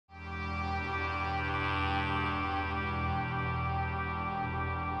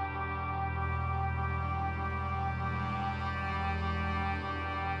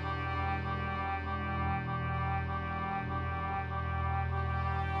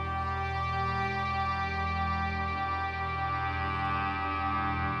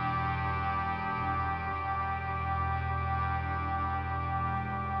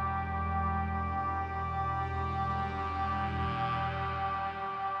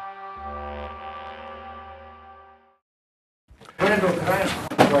Randall, can I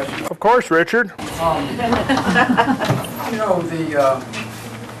ask a question? Of course, Richard. You know,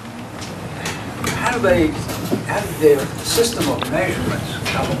 how did their system of measurements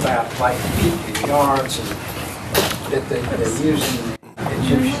come about, like feet and yards, and that they use in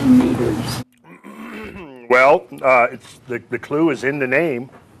Egyptian meters? Well, the clue is in the name.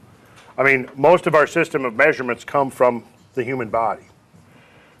 I mean, most of our system of measurements come from the human body.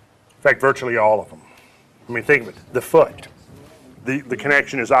 In fact, virtually all of them. I mean, think of it, the foot. The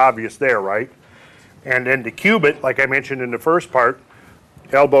connection is obvious there, right? And then the cubit, like I mentioned in the first part,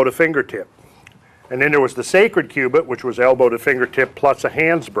 elbow to fingertip. And then there was the sacred cubit, which was elbow to fingertip plus a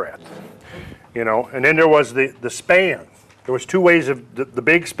hand's breadth. You know, and then there was the span. There was two ways of, the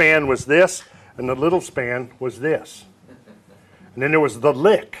big span was this, and the little span was this. And then there was the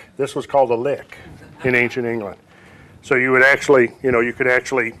lick. This was called a lick in ancient England. So you would actually, you know, you could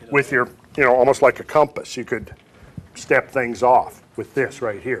actually, with your, you know, almost like a compass, you could step things off with this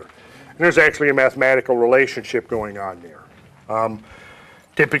right here. And there's actually a mathematical relationship going on there.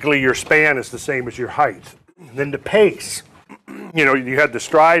 Typically your span is the same as your height. And then the pace, you know, you had the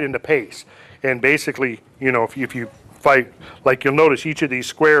stride and the pace. And basically, you know, if you fight, like you'll notice each of these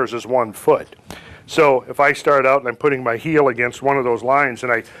squares is 1 foot. So if I start out and I'm putting my heel against one of those lines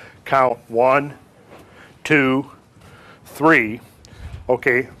and I count 1, 2, 3,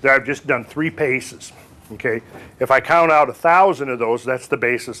 okay, I've just done 3 paces, okay. If I count out 1,000 of those, that's the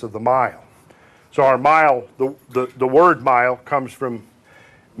basis of the mile. So our mile, the word mile comes from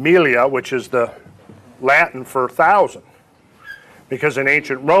milia, which is the Latin for 1,000. Because in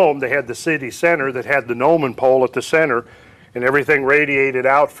ancient Rome, they had the city center that had the gnomon pole at the center, and everything radiated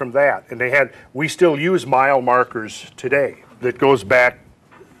out from that. And we still use mile markers today that goes back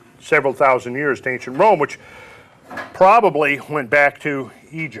several thousand years to ancient Rome, which probably went back to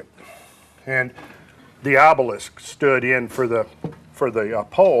Egypt. And the obelisk stood in for the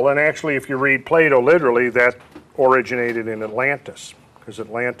pole. And actually, if you read Plato literally, that originated in Atlantis, because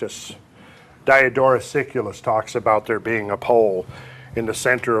Atlantis, Diodorus Siculus talks about there being a pole in the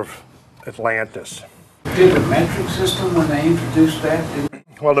center of Atlantis. Did the metric system, when they introduced that?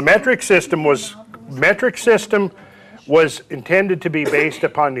 Well, the metric system was intended to be based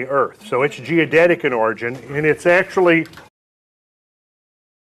upon the Earth. So it's geodetic in origin, and it's actually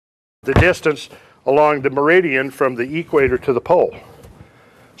the distance along the meridian from the equator to the pole.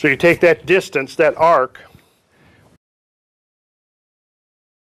 So you take that distance, that arc,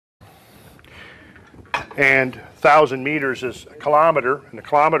 and 1,000 meters is a kilometer, and the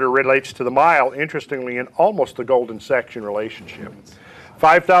kilometer relates to the mile, interestingly, in almost the golden section relationship.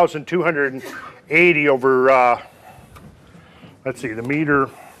 5,280 over, let's see, the meter,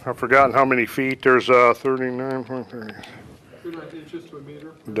 I've forgotten how many feet, there's 39.30. 39 inches to a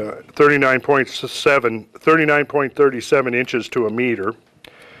meter? 39.37 inches to a meter.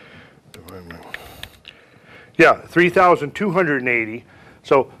 Yeah, 3,280.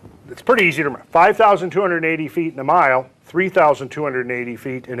 So it's pretty easy to remember. 5,280 feet in a mile, 3,280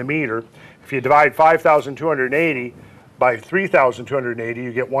 feet in a meter. If you divide 5,280 by 3,280,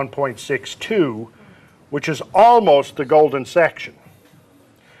 you get 1.62, which is almost the golden section.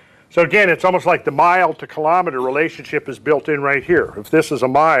 So again, it's almost like the mile to kilometer relationship is built in right here. If this is a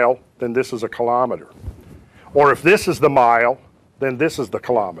mile, then this is a kilometer. Or if this is the mile, then this is the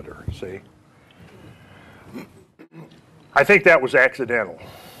kilometer, see? I think that was accidental.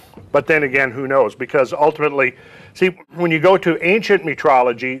 But then again, who knows? Because ultimately, see, when you go to ancient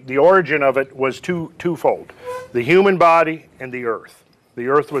metrology, the origin of it was twofold. The human body and the earth. The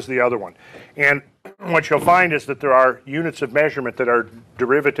earth was the other one. And what you'll find is that there are units of measurement that are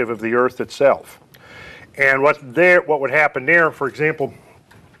derivative of the earth itself. And what would happen there, for example,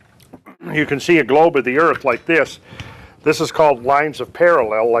 you can see a globe of the earth like this. This is called lines of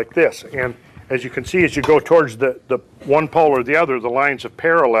parallel like this. And as you can see, as you go towards the one pole or the other, the lines of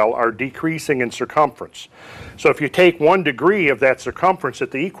parallel are decreasing in circumference. So if you take 1 degree of that circumference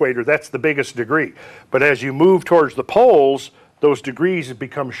at the equator, that's the biggest degree. But as you move towards the poles, those degrees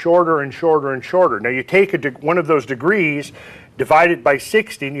become shorter and shorter and shorter. Now you take one of those degrees, divide it by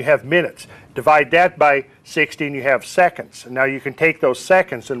 60, and you have minutes. Divide that by 60, and you have seconds. And now you can take those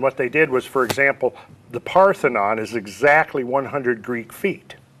seconds, and what they did was, for example, the Parthenon is exactly 100 Greek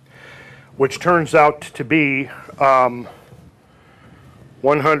feet, which turns out to be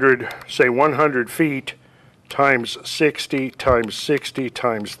 100 feet times 60 times 60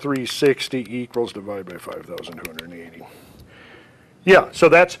 times 360 equals, divide by 5,280. Yeah, so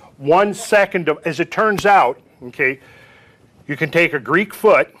that's 1 second of, as it turns out, okay, you can take a Greek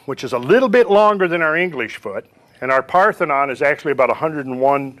foot, which is a little bit longer than our English foot, and our Parthenon is actually about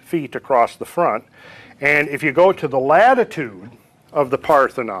 101 feet across the front. And if you go to the latitude, of the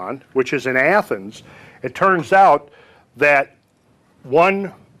Parthenon, which is in Athens, it turns out that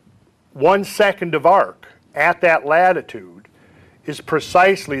one second of arc at that latitude is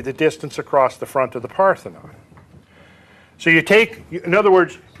precisely the distance across the front of the Parthenon. So you take, in other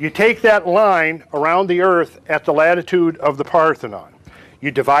words, you take that line around the Earth at the latitude of the Parthenon.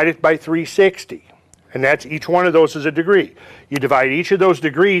 You divide it by 360, and that's, each one of those is a degree. You divide each of those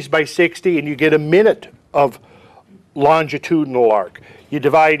degrees by 60, and you get a minute of longitudinal arc. You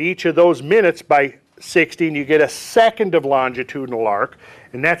divide each of those minutes by 60, and you get a second of longitudinal arc.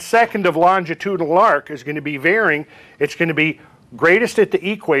 And that second of longitudinal arc is going to be varying. It's going to be greatest at the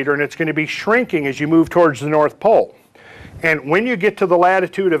equator, and it's going to be shrinking as you move towards the North Pole. And when you get to the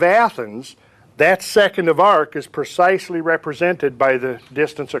latitude of Athens, that second of arc is precisely represented by the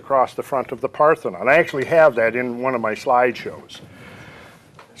distance across the front of the Parthenon. I actually have that in one of my slideshows.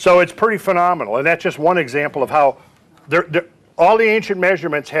 So it's pretty phenomenal, and that's just one example of how all the ancient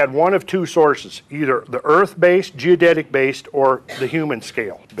measurements had one of two sources, either the Earth-based, geodetic-based, or the human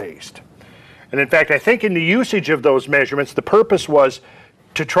scale-based. And in fact, I think in the usage of those measurements, the purpose was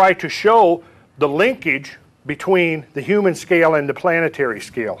to try to show the linkage between the human scale and the planetary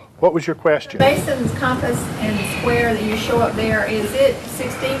scale. What was your question? Mason's compass and the square that you show up there, is it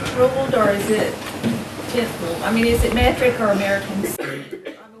 16th ruled or is it 10th ruled? I mean, is it metric or American?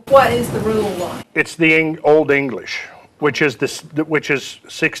 What is the rule line? It's the Old English, which is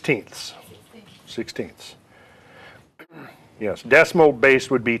 16ths. 16ths. Yes, decimal base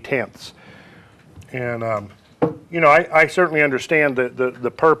would be tenths. And you know, I certainly understand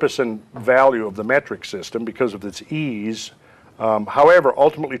the purpose and value of the metric system because of its ease. However,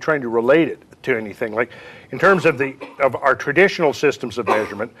 ultimately trying to relate it to anything, like in terms of our traditional systems of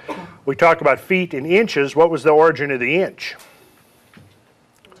measurement, we talk about feet and inches. What was the origin of the inch?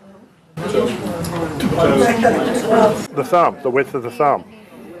 The thumb, the width of the thumb.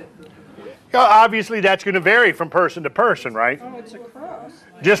 Yeah, obviously that's going to vary from person to person, right? Oh, it's across.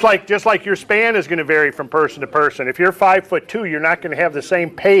 Just like your span is going to vary from person to person. If you're 5'2", you're not going to have the same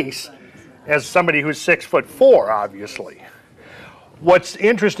pace as somebody who's 6'4", obviously. What's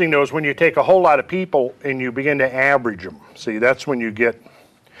interesting though is when you take a whole lot of people and you begin to average them. See, that's when you get.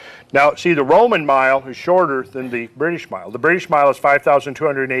 Now, see, the Roman mile is shorter than the British mile. The British mile is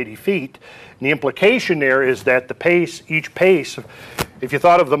 5,280 feet. And the implication there is that the pace, each pace, if you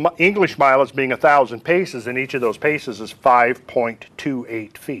thought of the English mile as being 1,000 paces, and each of those paces is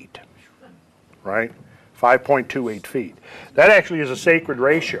 5.28 feet, right? 5.28 feet. That actually is a sacred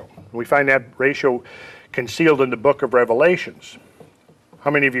ratio. We find that ratio concealed in the book of Revelations.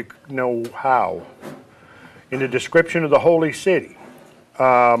 How many of you know how? In the description of the holy city.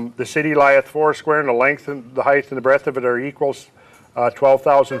 The city lieth foursquare, and the length and the height and the breadth of it are equals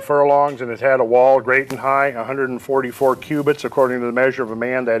 12,000 furlongs, and it had a wall great and high, 144 cubits, according to the measure of a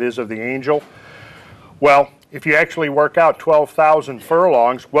man, that is, of the angel. Well, if you actually work out 12,000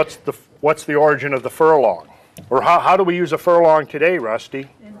 furlongs, what's the origin of the furlong? Or how do we use a furlong today, Rusty?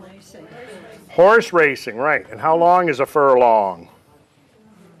 In racing. Horse racing, right. And how long is a furlong?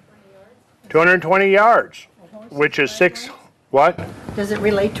 220 yards, which is what? Does it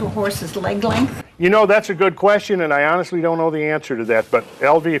relate to a horse's leg length? You know, that's a good question, and I honestly don't know the answer to that. But,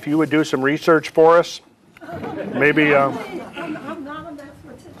 Elvie, if you would do some research for us, maybe... I'm not a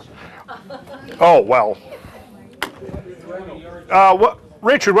mathematician. Oh, well.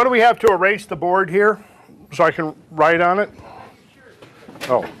 Richard, what do we have to erase the board here so I can write on it?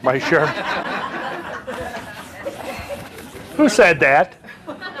 Oh, my shirt. Who said that?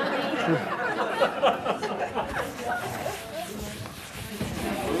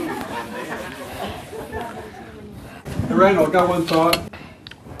 Hey, Randall, I've got one thought.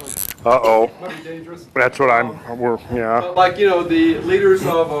 Uh-oh. Might be dangerous. That's what yeah. Like, you know, the leaders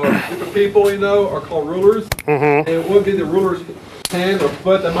of a group of people, you know, are called rulers. Mm-hmm. And it would be the ruler's hand or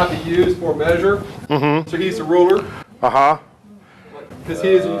foot that might be used for a measure. Mm-hmm. So he's the ruler. Uh-huh. Because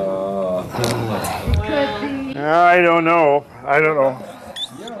he is... I don't know.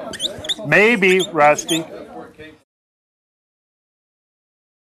 Maybe, Rusty.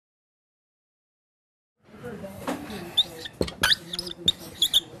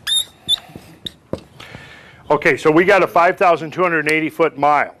 Okay, so we got a 5,280 foot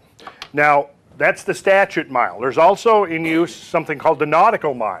mile. Now, that's the statute mile. There's also in use something called the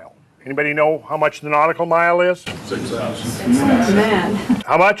nautical mile. Anybody know how much the nautical mile is? 6,000. Man.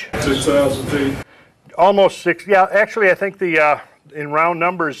 How much? 6,000 feet. Almost 6. Yeah, actually, I think in round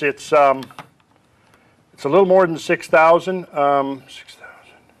numbers, it's a little more than 6,000. 6,000.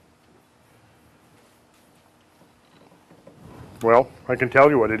 Well, I can tell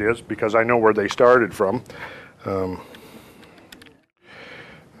you what it is because I know where they started from.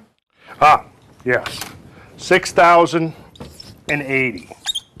 Ah, yes. 6,080.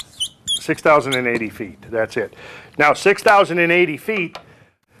 6,080 feet, that's it. Now, 6,080 feet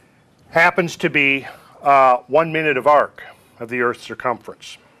happens to be 1 minute of arc of the Earth's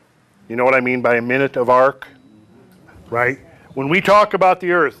circumference. You know what I mean by a minute of arc? Right? When we talk about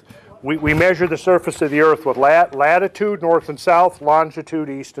the Earth, we measure the surface of the Earth with latitude, north and south, longitude,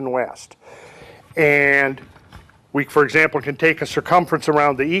 east and west. And we, for example, can take a circumference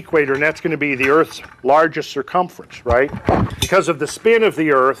around the equator, and that's going to be the Earth's largest circumference, right? Because of the spin of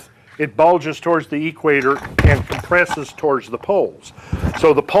the Earth, it bulges towards the equator and compresses towards the poles.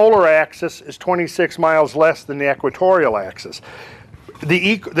 So the polar axis is 26 miles less than the equatorial axis.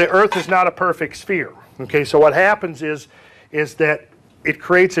 The Earth is not a perfect sphere. Okay, so what happens is that it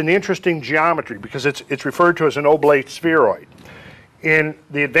creates an interesting geometry because it's referred to as an oblate spheroid. In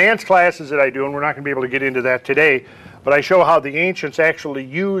the advanced classes that I do, and we're not going to be able to get into that today, but I show how the ancients actually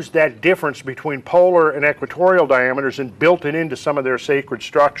used that difference between polar and equatorial diameters and built it into some of their sacred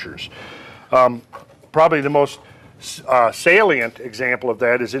structures. Probably the most salient example of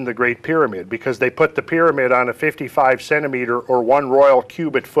that is in the Great Pyramid, because they put the pyramid on a 55 centimeter or 1 royal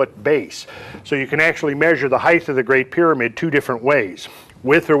cubit foot base. So you can actually measure the height of the Great Pyramid 2 different ways,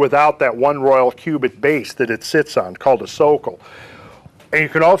 with or without that 1 royal cubit base that it sits on, called a socle. And you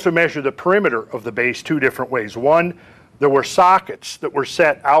can also measure the perimeter of the base 2 different ways. One, there were sockets that were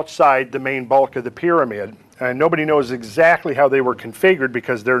set outside the main bulk of the pyramid, and nobody knows exactly how they were configured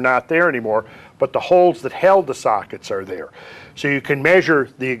because they're not there anymore, but the holes that held the sockets are there. So you can measure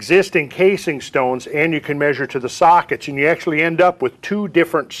the existing casing stones and you can measure to the sockets, and you actually end up with two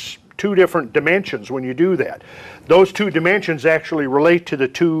different dimensions when you do that. Those 2 dimensions actually relate to the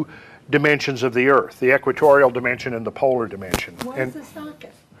 2 dimensions of the Earth, the equatorial dimension and the polar dimension. What is the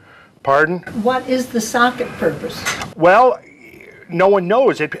socket? Pardon? What is the socket purpose? Well, no one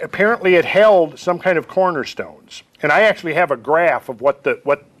knows. Apparently it held some kind of cornerstones. And I actually have a graph of what the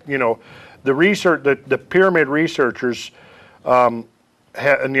pyramid researchers and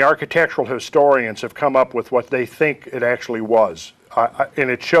the architectural historians have come up with what they think it actually was. And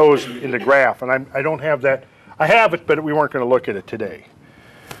it shows in the graph. And I don't have that. I have it, but we weren't going to look at it today.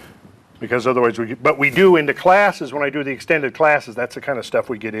 Because otherwise but we do in the classes, when I do the extended classes, that's the kind of stuff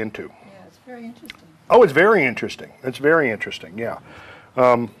we get into. Yeah, it's very interesting. Oh, it's very interesting. It's very interesting, yeah.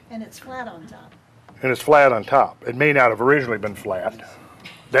 And it's flat on top. And it's flat on top. It may not have originally been flat.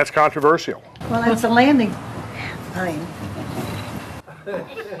 That's controversial. Well, it's a landing plane.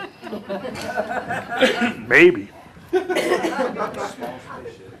 Maybe.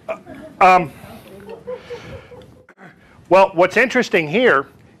 Well, what's interesting here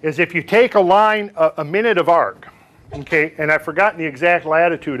is if you take a line, a minute of arc, okay, and I've forgotten the exact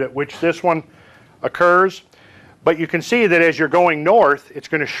latitude at which this one occurs, but you can see that as you're going north, it's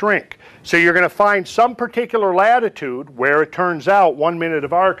going to shrink. So you're going to find some particular latitude where it turns out 1 minute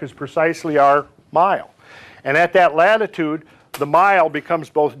of arc is precisely our mile. And at that latitude, the mile becomes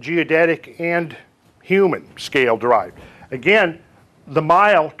both geodetic and human scale derived. Again, the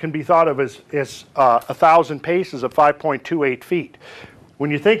mile can be thought of as 1,000 paces of 5.28 feet. When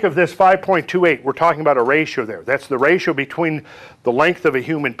you think of this 5.28, we're talking about a ratio there. That's the ratio between the length of a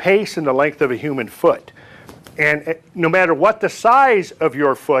human pace and the length of a human foot. And no matter what the size of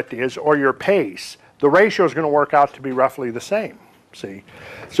your foot is or your pace, the ratio is going to work out to be roughly the same. See?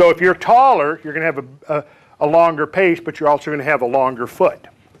 So if you're taller, you're going to have a longer pace, but you're also going to have a longer foot.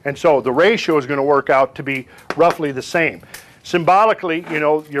 And so the ratio is going to work out to be roughly the same. Symbolically, you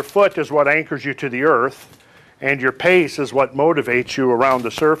know, your foot is what anchors you to the Earth, and your pace is what motivates you around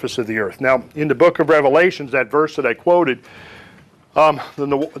the surface of the Earth. Now, in the book of Revelations, that verse that I quoted,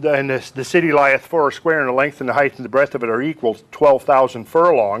 the city lieth 4 square, and the length and the height and the breadth of it are equal, 12,000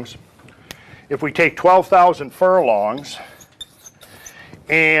 furlongs. If we take 12,000 furlongs,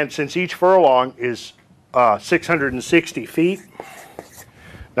 and since each furlong is 660 feet,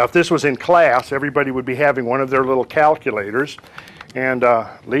 now if this was in class, everybody would be having one of their little calculators. And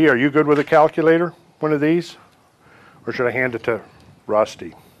Lee, are you good with a calculator, one of these? Or should I hand it to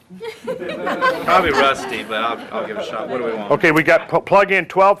Rusty? Probably Rusty, but I'll give it a shot. What do we want? Okay, we got plug in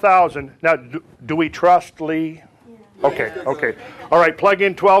 12,000. Now, do we trust Lee? Okay, okay. All right, plug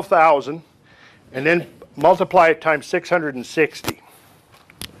in 12,000 and then multiply it times 660.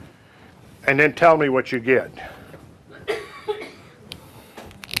 And then tell me what you get.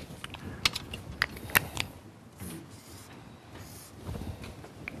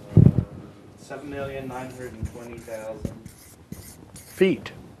 $7,920,000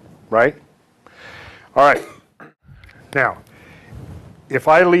 feet, right? All right. Now, if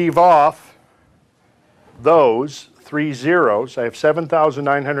I leave off those 3 zeros, I have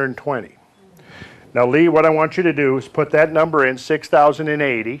 7,920. Now, Lee, what I want you to do is put that number in,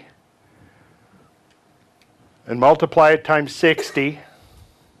 6,080, and multiply it times 60.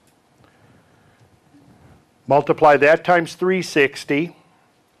 Multiply that times 360.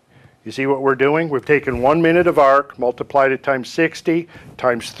 You see what we're doing? We've taken 1 minute of arc, multiplied it times 60,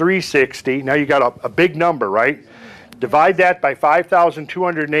 times 360. Now you got a big number, right? Divide that by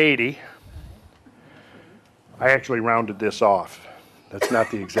 5,280. I actually rounded this off. That's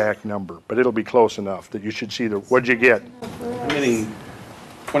not the exact number, but it'll be close enough that you should see the, what'd you get? I'm getting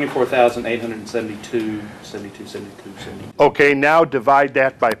 24,872, 72, 72, 72. Okay, now divide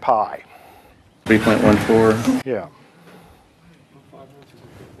that by pi. 3.14, Yeah.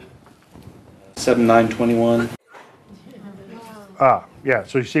 7,921. Yeah,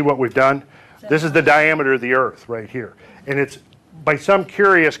 so you see what we've done? This is the diameter of the Earth right here. And it's, by some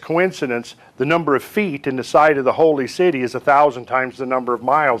curious coincidence, the number of feet in the side of the holy city is 1,000 times the number of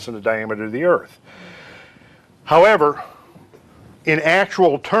miles in the diameter of the Earth. However, in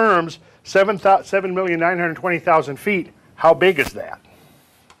actual terms, 7,920,000 feet, how big is that?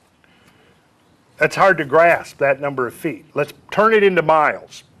 That's hard to grasp, that number of feet. Let's turn it into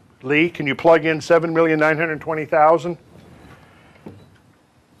miles. Lee, can you plug in 7,920,000?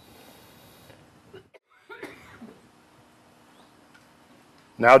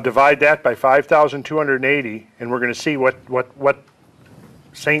 Now divide that by 5,280, and we're going to see what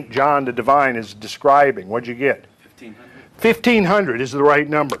St. John the Divine is describing. What'd you get? 1,500. 1,500 is the right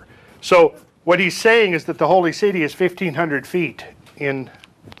number. So what he's saying is that the holy city is 1,500 feet in,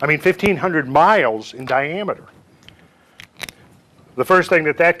 1,500 miles in diameter. The first thing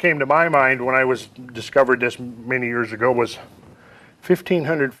that came to my mind when I discovered this many years ago was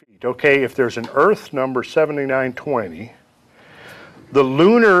 1,500 feet. Okay, if there's an Earth number 7920, the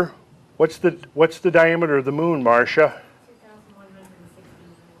lunar, what's the diameter of the moon, Marcia?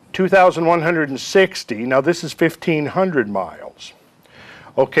 2,160. Now this is 1,500 miles.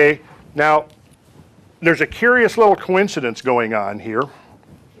 Okay, now there's a curious little coincidence going on here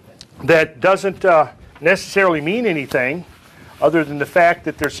that doesn't necessarily mean anything other than the fact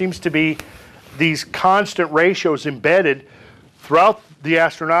that there seems to be these constant ratios embedded throughout the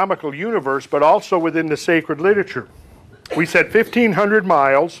astronomical universe, but also within the sacred literature. We said 1,500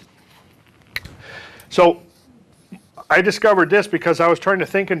 miles. So I discovered this because I was trying to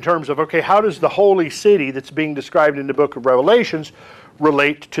think in terms of, okay, how does the holy city that's being described in the book of Revelations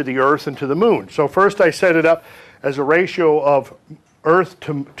relate to the Earth and to the moon? So first I set it up as a ratio of Earth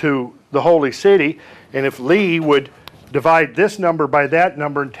to the holy city, and if Lee would divide this number by that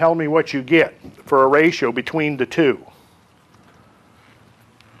number and tell me what you get for a ratio between the two.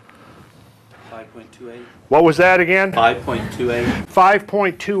 5.28. What was that again? 5.28.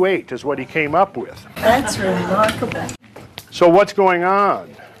 5.28 is what he came up with. That's remarkable. So what's going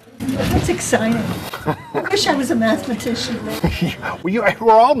on? That's exciting. I wish I was a mathematician.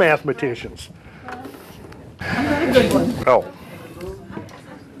 We're all mathematicians. I'm not a good one. Oh.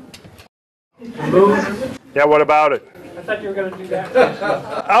 Yeah, what about it? I thought you were going to do that.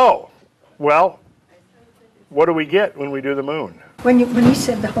 Oh, well, what do we get when we do the moon? When you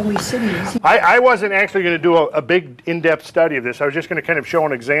said the holy city, I wasn't actually going to do a big in-depth study of this. I was just going to kind of show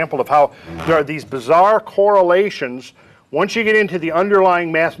an example of how there are these bizarre correlations. Once you get into the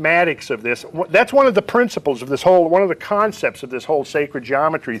underlying mathematics of this, that's one of the principles of this whole, one of the concepts of this whole sacred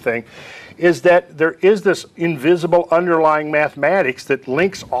geometry thing, is that there is this invisible underlying mathematics that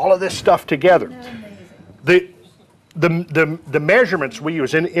links all of this stuff together. The measurements we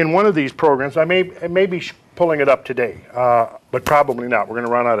use in one of these programs, I may be pulling it up today, but probably not. We're going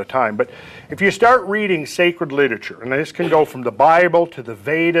to run out of time. But if you start reading sacred literature, and this can go from the Bible to the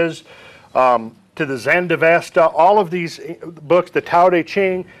Vedas, to the Zendavesta, all of these books, the Tao Te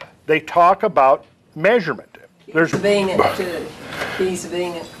Ching, they talk about measurement. There's to Keys of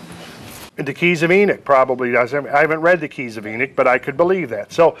Enoch. The Keys of Enoch probably does. I haven't read the Keys of Enoch, but I could believe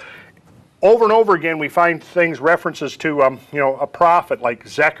that. So over and over again, we find things, references to a prophet like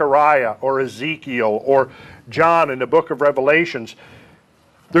Zechariah or Ezekiel or John in the book of Revelations.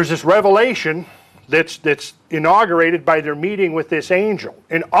 There's this revelation that's inaugurated by their meeting with this angel.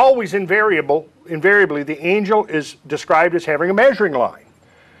 And always invariably, the angel is described as having a measuring line.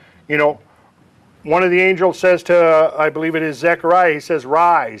 One of the angels says to, I believe it is Zechariah, he says,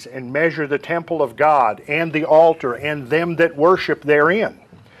 "Rise and measure the temple of God and the altar and them that worship therein."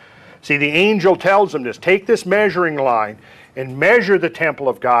 See, the angel tells them this. Take this measuring line and measure the temple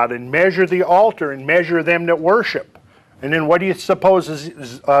of God and measure the altar and measure them that worship. And then what do you suppose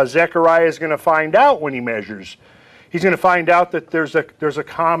Zechariah is going to find out when he measures? He's going to find out that there's a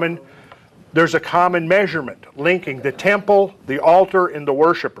common there's a common measurement linking the temple, the altar, and the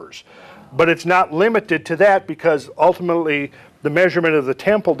worshipers. But it's not limited to that, because ultimately the measurement of the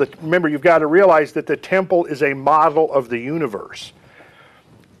temple, remember, you've got to realize that the temple is a model of the universe.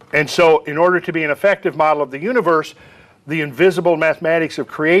 And so in order to be an effective model of the universe, the invisible mathematics of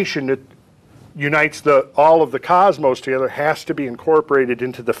creation that unites all of the cosmos together has to be incorporated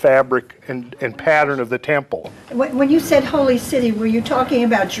into the fabric and pattern of the temple. When you said holy city, were you talking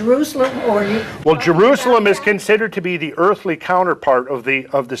about Jerusalem, or you? Well, Jerusalem is considered to be the earthly counterpart of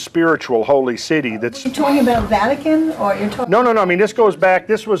the spiritual holy city. That's. You're talking about Vatican, or you're talking? No. I mean, this goes back.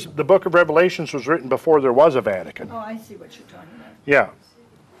 This was the Book of Revelations was written before there was a Vatican. Oh, I see what you're talking about. Yeah.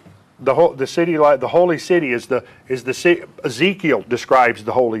 The holy city is the Ezekiel describes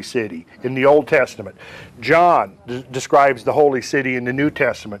the holy city in the Old Testament. John describes the holy city in the New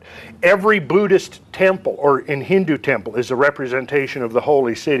Testament. Every Buddhist temple or in Hindu temple is a representation of the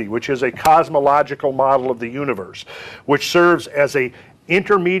holy city, which is a cosmological model of the universe, which serves as a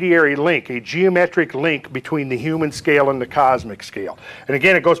intermediary link, a geometric link between the human scale and the cosmic scale. And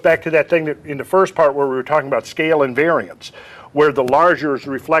again, it goes back to that thing that in the first part where we were talking about scale invariance, where the larger is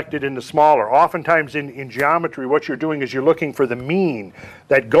reflected in the smaller. Oftentimes in geometry, what you're doing is you're looking for the mean.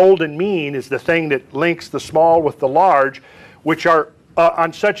 That golden mean is the thing that links the small with the large, which are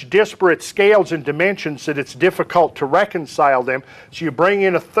on such disparate scales and dimensions that it's difficult to reconcile them. So you bring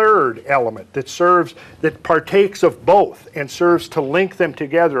in a third element that partakes of both and serves to link them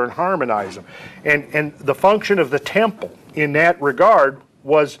together and harmonize them. And the function of the temple in that regard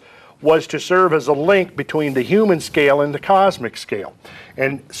was to serve as a link between the human scale and the cosmic scale.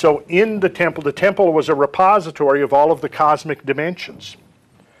 And so in the temple was a repository of all of the cosmic dimensions.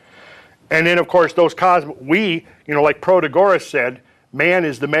 And then, of course, those like Protagoras said, man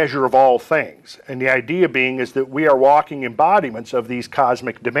is the measure of all things. And the idea being is that we are walking embodiments of these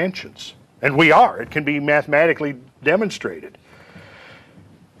cosmic dimensions. And we are. It can be mathematically demonstrated.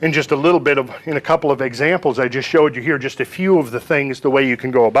 In just a little bit in a couple of examples, I just showed you here just a few of the things, the way you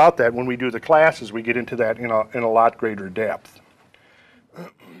can go about that. When we do the classes, we get into that in a lot greater depth.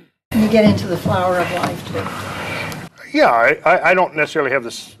 You get into the flower of life too. Yeah, I don't necessarily have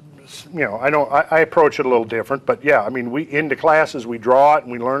this, I approach it a little different, but yeah, I mean, in the classes, we draw it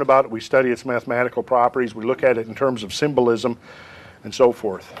and we learn about it, we study its mathematical properties, we look at it in terms of symbolism and so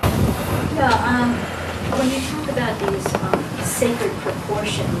forth. Yeah, when you talk about these sacred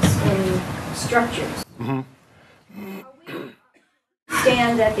proportions in structures,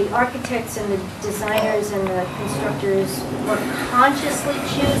 understand that the architects and the designers and the constructors were consciously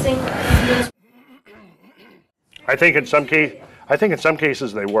choosing those? I think in some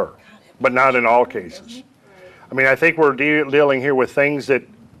cases they were, but not in all cases. I mean, I think we're dealing here with things that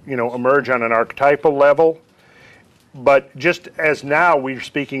emerge on an archetypal level, but just as now we're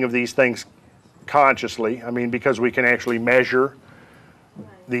speaking of these things consciously, I mean, because we can actually measure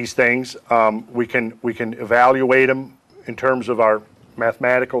these things, we can evaluate them in terms of our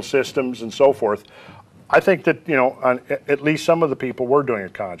mathematical systems and so forth. I think that at least some of the people were doing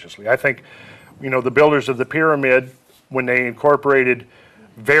it consciously. I think the builders of the pyramid, when they incorporated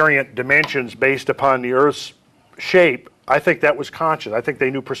variant dimensions based upon the Earth's shape, I think that was conscious. I think they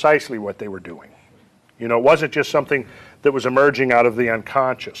knew precisely what they were doing. It wasn't just something that was emerging out of the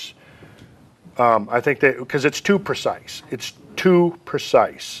unconscious. I think that because it's too precise. It's too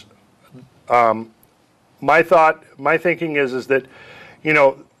precise. My thinking is that,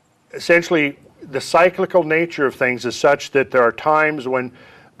 essentially the cyclical nature of things is such that there are times when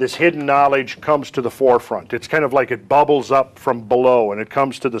this hidden knowledge comes to the forefront. It's kind of like it bubbles up from below and it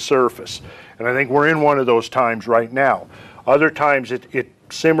comes to the surface. And I think we're in one of those times right now. Other times it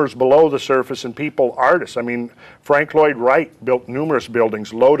simmers below the surface and artists, I mean, Frank Lloyd Wright built numerous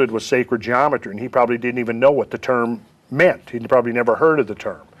buildings loaded with sacred geometry, and he probably didn't even know what the term meant. He'd probably never heard of the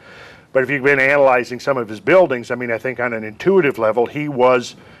term. But if you've been analyzing some of his buildings, I mean, I think on an intuitive level, he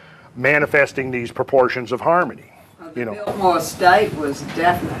was manifesting these proportions of harmony. The Biltmore estate was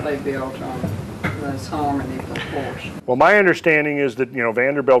definitely built on those harmony proportions. Well, my understanding is that,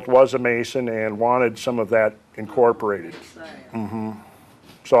 Vanderbilt was a Mason and wanted some of that incorporated.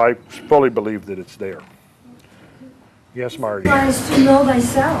 So I fully believe that it's there. Yes, Marty? Is to know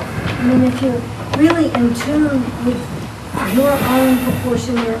thyself. I mean, if you're really in tune with your own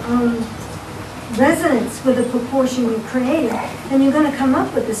proportion, your own resonance with the proportion you created, then you're going to come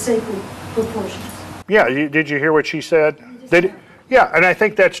up with the sacred proportions. Yeah, did you hear what she said? Yeah, and I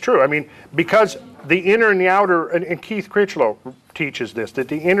think that's true. I mean, because the inner and the outer, and Keith Critchlow teaches this, that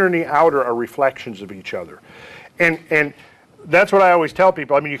the inner and the outer are reflections of each other. And that's what I always tell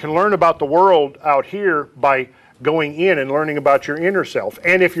people. I mean, you can learn about the world out here by going in and learning about your inner self.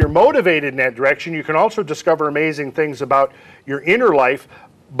 And if you're motivated in that direction, you can also discover amazing things about your inner life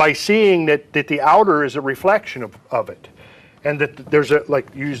by seeing that the outer is a reflection of it. And that there's a,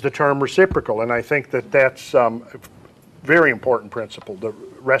 like, use the term reciprocal, and I think that that's a very important principle, the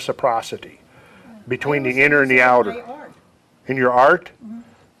reciprocity between the inner and the outer. In your art?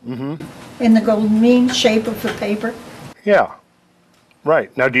 In the golden mean shape of the paper. Yeah,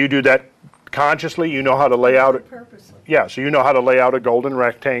 right. Now, do you do that consciously? You know how to lay out it? Purposely. Yeah, so you know how to lay out a golden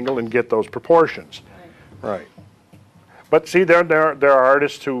rectangle and get those proportions. Right. But see, there are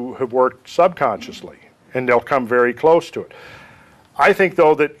artists who have worked subconsciously, and they'll come very close to it. I think,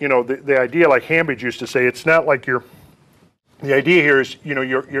 though, that, you know, the idea, like Hambidge used to say, it's not like the idea here is, you know,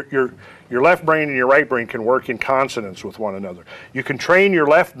 your left brain and your right brain can work in consonance with one another. You can train your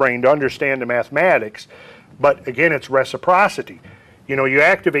left brain to understand the mathematics, but again, it's reciprocity. You know, you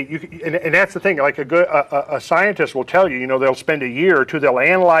activate, and that's the thing, like a scientist will tell you, you know, they'll spend a year or two, they'll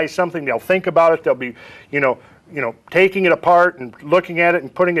analyze something, they'll think about it, they'll be, you know, taking it apart and looking at it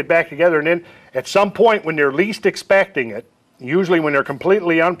and putting it back together, and then at some point when they're least expecting it, usually when they're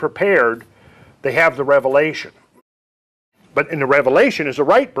completely unprepared, they have the revelation. But in the revelation is a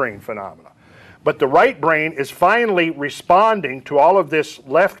right brain phenomena. But the right brain is finally responding to all of this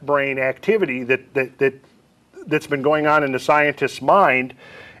left brain activity that's been going on in the scientist's mind,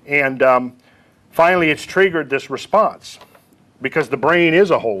 and finally it's triggered this response, because the brain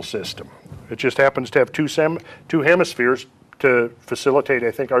is a whole system. It just happens to have two hemispheres to facilitate,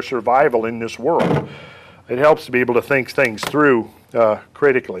 I think, our survival in this world. It helps to be able to think things through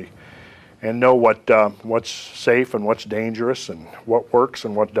critically and know what's safe and what's dangerous and what works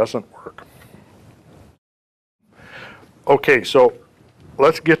and what doesn't work. Okay, so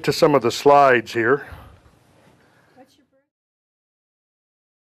let's get to some of the slides here.